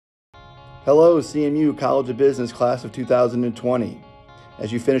Hello, CMU College of Business Class of 2020.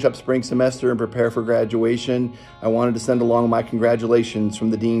 As you finish up spring semester and prepare for graduation, I wanted to send along my congratulations from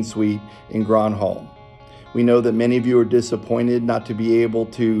the Dean Suite in Grand Hall. We know that many of you are disappointed not to be able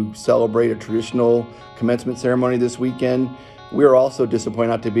to celebrate a traditional commencement ceremony this weekend. We are also disappointed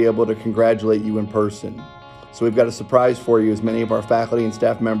not to be able to congratulate you in person. So we've got a surprise for you, as many of our faculty and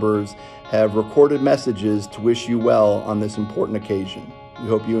staff members have recorded messages to wish you well on this important occasion. We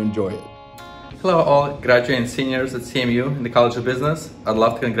hope you enjoy it. Hello all graduating seniors at CMU in the College of Business. I'd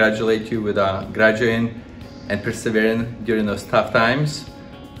love to congratulate you with graduating and persevering during those tough times.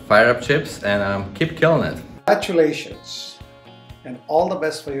 Fire up chips and keep killing it. Congratulations and all the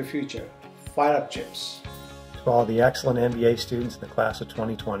best for your future. Fire up chips. To all the excellent MBA students in the class of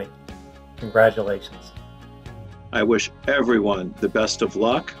 2020, congratulations. I wish everyone the best of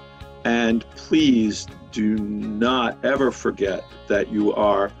luck, and please do not ever forget that you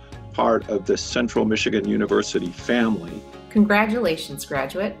are part of the Central Michigan University family. Congratulations,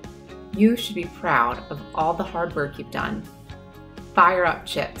 graduate. You should be proud of all the hard work you've done. Fire up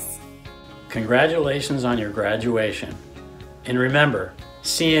chips. Congratulations on your graduation. And remember,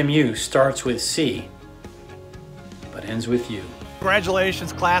 CMU starts with C, but ends with U.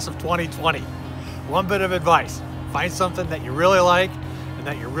 Congratulations, class of 2020. One bit of advice: find something that you really like and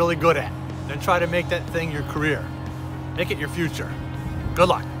that you're really good at. Then try to make that thing your career. Make it your future. Good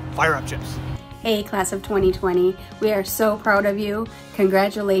luck. Fire up chips. Hey, class of 2020, we are so proud of you.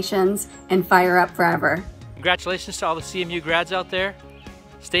 Congratulations and fire up forever. Congratulations to all the CMU grads out there.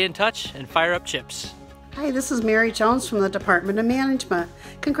 Stay in touch and fire up chips. Hi, this is Mary Jones from the Department of Management.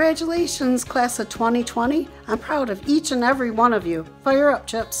 Congratulations, class of 2020. I'm proud of each and every one of you. Fire up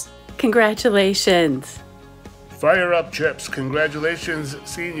chips. Congratulations. Fire up chips. Congratulations,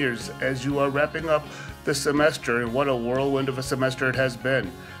 seniors, as you are wrapping up the semester, and what a whirlwind of a semester it has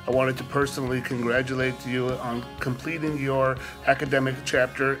been. I wanted to personally congratulate you on completing your academic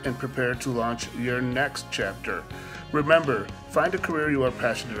chapter and prepare to launch your next chapter. Remember, find a career you are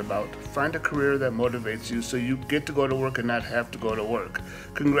passionate about. Find a career that motivates you so you get to go to work and not have to go to work.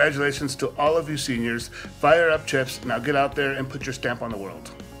 Congratulations to all of you seniors. Fire up chips. Now get out there and put your stamp on the world.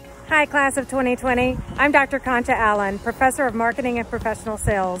 Hi, class of 2020. I'm Dr. Concha Allen, Professor of Marketing and Professional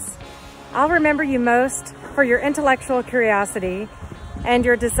Sales. I'll remember you most for your intellectual curiosity and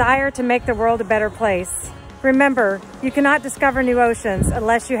your desire to make the world a better place. Remember, you cannot discover new oceans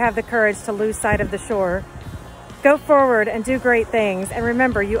unless you have the courage to lose sight of the shore. Go forward and do great things, and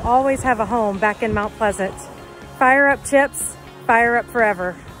remember, you always have a home back in Mount Pleasant. Fire up chips, fire up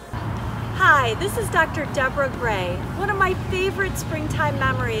forever. Hi, this is Dr. Deborah Gray. One of my favorite springtime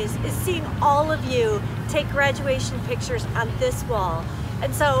memories is seeing all of you take graduation pictures on this wall.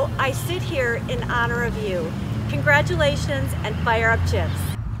 And so I sit here in honor of you. Congratulations and fire up chips.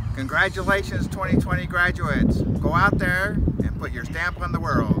 Congratulations 2020 graduates. Go out there and put your stamp on the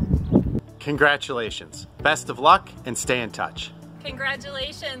world. Congratulations. Best of luck and stay in touch.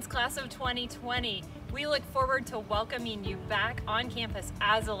 Congratulations, class of 2020. We look forward to welcoming you back on campus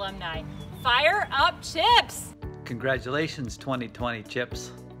as alumni. Fire up chips! Congratulations 2020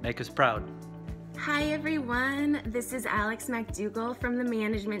 chips. Make us proud. Hi everyone, this is Alex McDougall from the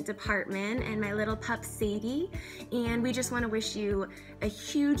Management Department and my little pup Sadie, and we just want to wish you a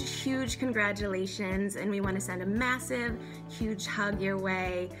huge congratulations, and we want to send a massive, huge hug your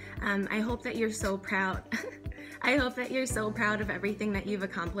way. I hope that you're so proud. I hope that you're so proud of everything that you've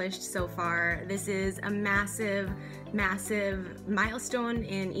accomplished so far. This is a massive milestone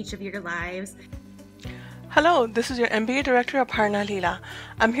in each of your lives. Hello, this is your MBA Director Aparna Leela.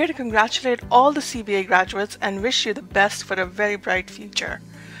 I'm here to congratulate all the CBA graduates and wish you the best for a very bright future.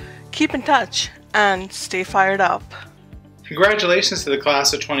 Keep in touch and stay fired up. Congratulations to the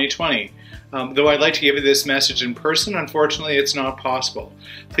class of 2020. Though I'd like to give you this message in person, unfortunately it's not possible.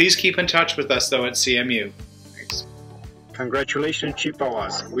 Please keep in touch with us though at CMU. Thanks. Congratulations,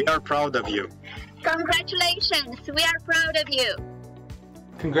 Chippewas. We are proud of you. Congratulations, we are proud of you.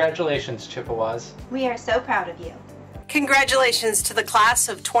 Congratulations, Chippewas. We are so proud of you. Congratulations to the class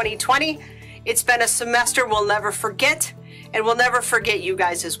of 2020. It's been a semester we'll never forget, and we'll never forget you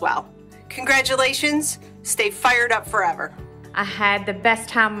guys as well. Congratulations. Stay fired up forever. I had the best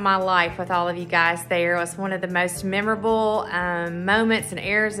time of my life with all of you guys there. It was one of the most memorable moments and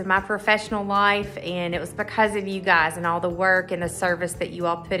eras of my professional life, and it was because of you guys and all the work and the service that you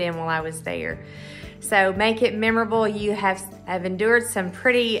all put in while I was there. So make it memorable. You have endured some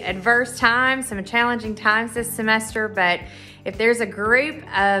pretty adverse times, some challenging times this semester, but if there's a group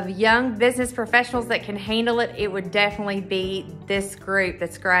of young business professionals that can handle it, it would definitely be this group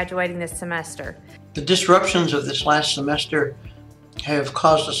that's graduating this semester. The disruptions of this last semester have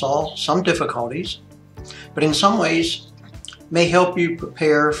caused us all some difficulties, but in some ways may help you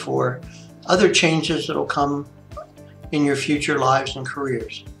prepare for other changes that will come in your future lives and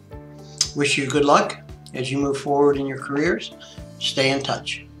careers. Wish you good luck as you move forward in your careers. Stay in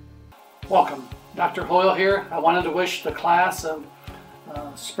touch. Welcome, Dr. Hoyle here. I wanted to wish the class of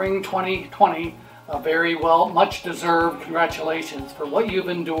Spring 2020 a very much deserved congratulations for what you've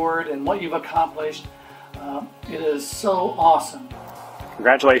endured and what you've accomplished. It is so awesome.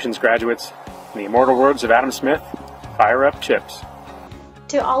 Congratulations, graduates. In the immortal words of Adam Smith, fire up chips.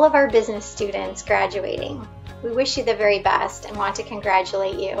 To all of our business students graduating, we wish you the very best and want to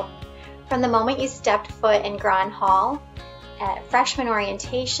congratulate you. From the moment you stepped foot in Grand Hall, at freshman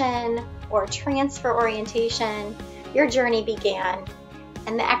orientation or transfer orientation, your journey began,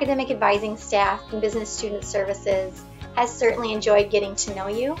 and the academic advising staff and business student services has certainly enjoyed getting to know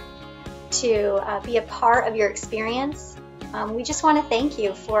you, to be a part of your experience. We just want to thank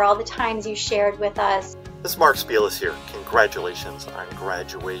you for all the times you shared with us. This is Mark Spielis here. Congratulations on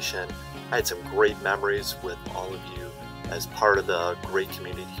graduation. I had some great memories with all of you as part of the great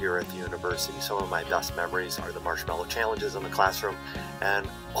community here at the university. Some of my best memories are the marshmallow challenges in the classroom and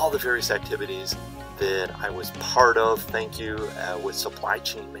all the various activities that I was part of. Thank you with Supply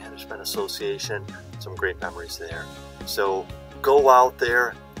Chain Management Association. Some great memories there. So go out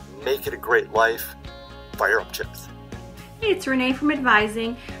there, make it a great life, fire up chips. Hey, it's Renee from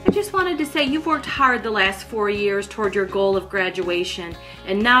Advising. I just wanted to say you've worked hard the last 4 years toward your goal of graduation,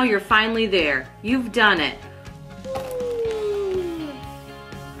 and now you're finally there. You've done it.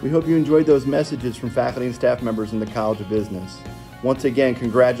 We hope you enjoyed those messages from faculty and staff members in the College of Business. Once again,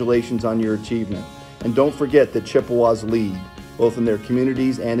 congratulations on your achievement. And don't forget that Chippewas lead, both in their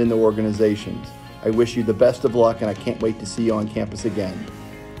communities and in their organizations. I wish you the best of luck, and I can't wait to see you on campus again.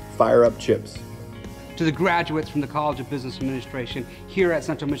 Fire up chips. To the graduates from the College of Business Administration here at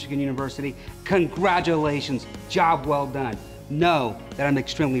Central Michigan University, congratulations, job well done. Know that I'm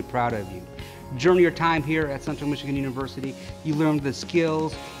extremely proud of you. During your time here at Central Michigan University, you learned the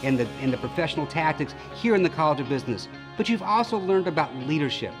skills and the professional tactics here in the College of Business, but you've also learned about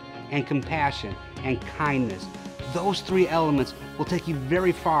leadership and compassion and kindness. Those three elements will take you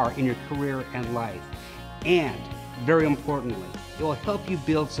very far in your career and life. And very importantly, it will help you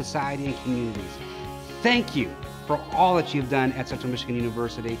build society and communities. Thank you for all that you've done at Central Michigan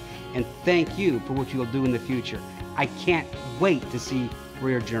University, and thank you for what you'll do in the future. I can't wait to see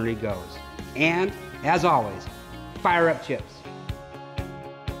where your journey goes. And, as always, fire up chips.